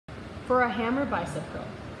For a hammer bicep curl,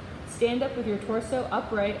 stand up with your torso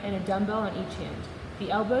upright and a dumbbell on each hand.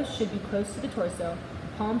 The elbows should be close to the torso.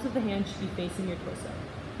 The palms of the hands should be facing your torso.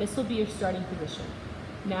 This will be your starting position.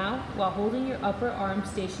 Now, while holding your upper arm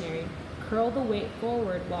stationary, curl the weight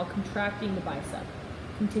forward while contracting the bicep.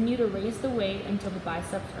 Continue to raise the weight until the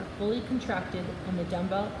biceps are fully contracted and the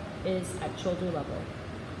dumbbell is at shoulder level.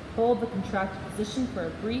 Hold the contracted position for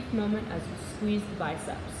a brief moment as you squeeze the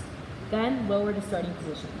biceps. Then lower to starting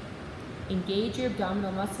position. Engage your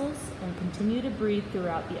abdominal muscles and continue to breathe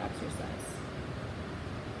throughout the exercise.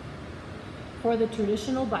 For the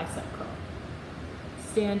traditional bicep curl,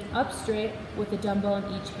 stand up straight with a dumbbell in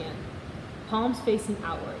each hand, palms facing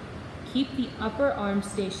outward. Keep the upper arm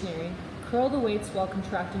stationary. Curl the weights while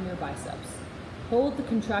contracting your biceps. Hold the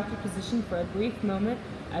contracted position for a brief moment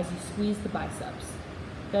as you squeeze the biceps.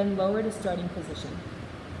 Then lower to starting position.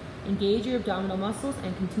 Engage your abdominal muscles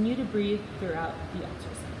and continue to breathe throughout the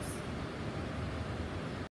exercise.